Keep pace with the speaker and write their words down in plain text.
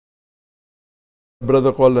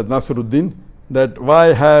brother called Nasiruddin, that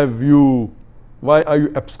why are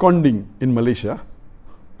you absconding in Malaysia?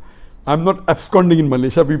 I'm not absconding in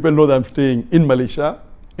Malaysia. People know that I'm staying in Malaysia,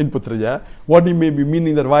 in Putrajaya. What he may be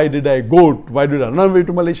meaning that why did I run away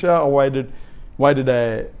to Malaysia, or why did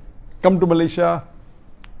I come to Malaysia?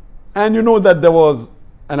 And you know that there was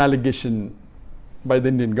an allegation by the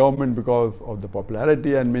Indian government because of the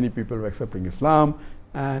popularity, and many people were accepting Islam,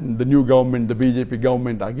 and the new government, the BJP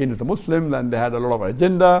government, again is the Muslims, and they had a lot of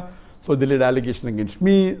agenda. So they laid allegation against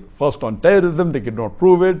me, first on terrorism, they could not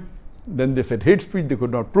prove it. Then they said hate speech, they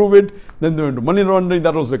could not prove it. Then they went to money laundering,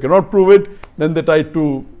 that also they cannot prove it. Then they tried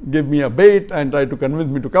to give me a bait and tried to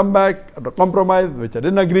convince me to come back at a compromise, which I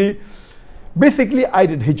didn't agree. Basically, I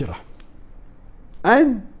did Hijrah.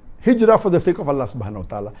 And Hijrah for the sake of Allah subhanahu wa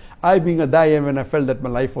ta'ala. I, being a da'i, when I felt that my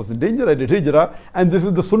life was in danger, I did Hijrah. And this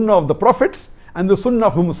is the sunnah of the prophets and the sunnah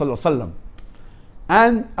of Muhammad sallallahu alaihi wasallam.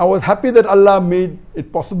 And I was happy that Allah made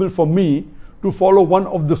it possible for me to follow one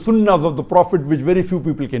of the sunnahs of the Prophet, which very few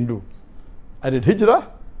people can do. I did Hijrah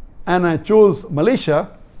and I chose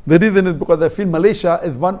Malaysia. The reason is because I feel Malaysia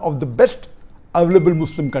is one of the best available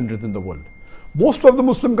Muslim countries in the world. Most of the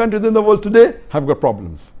Muslim countries in the world today have got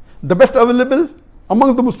problems. The best available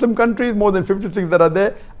amongst the Muslim countries, more than 56 that are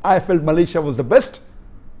there, I felt Malaysia was the best.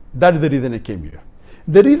 That is the reason I came here.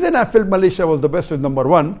 The reason I felt Malaysia was the best is, number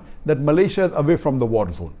one, that Malaysia is away from the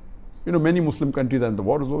war zone. You know, many Muslim countries are in the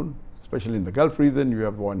war zone, especially in the Gulf region. You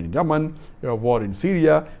have war in Yemen, you have war in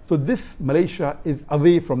Syria. So this Malaysia is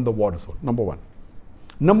away from the war zone, number one.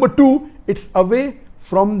 Number two, it's away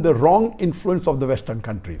from the wrong influence of the Western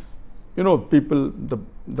countries. You know, people,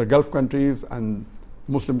 the Gulf countries and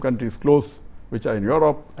Muslim countries close, which are in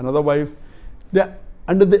Europe and otherwise, they're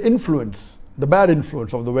under the influence, the bad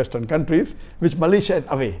influence of the Western countries, which Malaysia is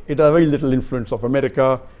away. It has very little influence of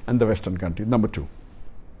America and the Western countries, number two.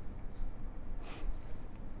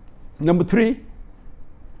 Number three,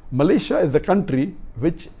 Malaysia is the country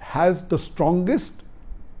which has the strongest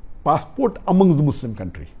passport amongst the Muslim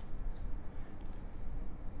country.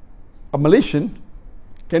 A Malaysian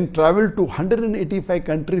can travel to 185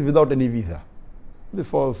 countries without any visa.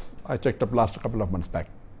 This was, I checked up last couple of months back.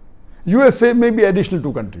 USA may be additional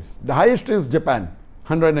 2 countries. The highest is Japan,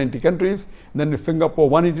 190 countries. Then is Singapore,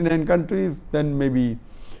 189 countries. Then maybe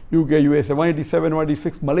UK, USA, 187,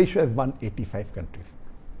 186. Malaysia is 185 countries.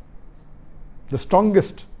 The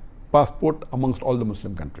strongest passport amongst all the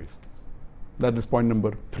Muslim countries. That is point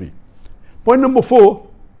number 3. Point number 4,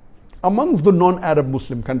 amongst the non-Arab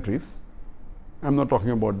Muslim countries, I'm not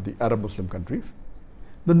talking about the Arab Muslim countries,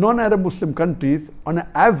 the non-Arab Muslim countries, on an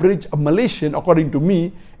average, a Malaysian, according to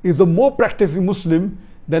me, is a more practicing Muslim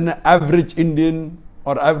than an average Indian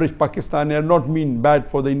or average Pakistani. I do not mean bad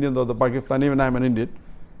for the Indians or the Pakistani, even I am an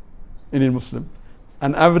Indian Muslim.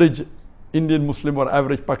 An average Indian Muslim or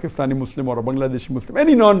average Pakistani Muslim or a Bangladeshi Muslim,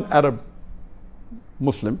 any non-Arab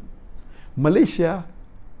Muslim, Malaysia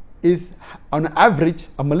is, on average,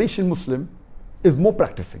 a Malaysian Muslim is more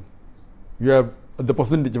practicing. You have the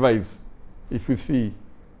percentage wise, if you see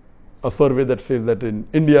a survey that says that in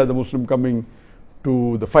India, the Muslim coming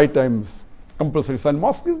to the 5 times compulsory Sun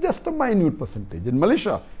mosque is just a minute percentage. In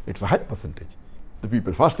Malaysia, it's a high percentage. The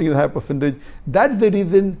people fasting is a high percentage. That's the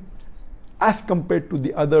reason, as compared to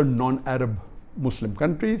the other non-Arab Muslim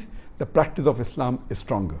countries, the practice of Islam is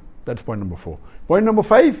stronger. That's point number 4. Point number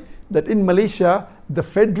 5, that in Malaysia, the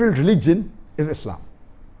federal religion is Islam.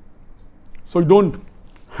 So you don't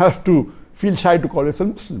have to feel shy to call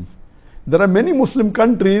yourself Muslims. There are many Muslim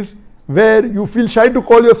countries where you feel shy to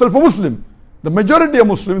call yourself a Muslim. The majority are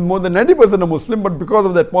Muslims, more than 90% are Muslim, but because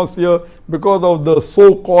of the atmosphere, because of the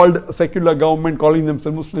so-called secular government calling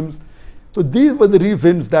themselves Muslims. So these were the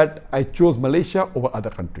reasons that I chose Malaysia over other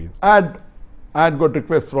countries. I had got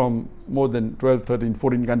requests from more than 12, 13,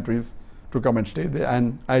 14 countries to come and stay there,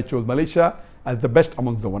 and I chose Malaysia as the best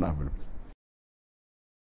amongst the one available.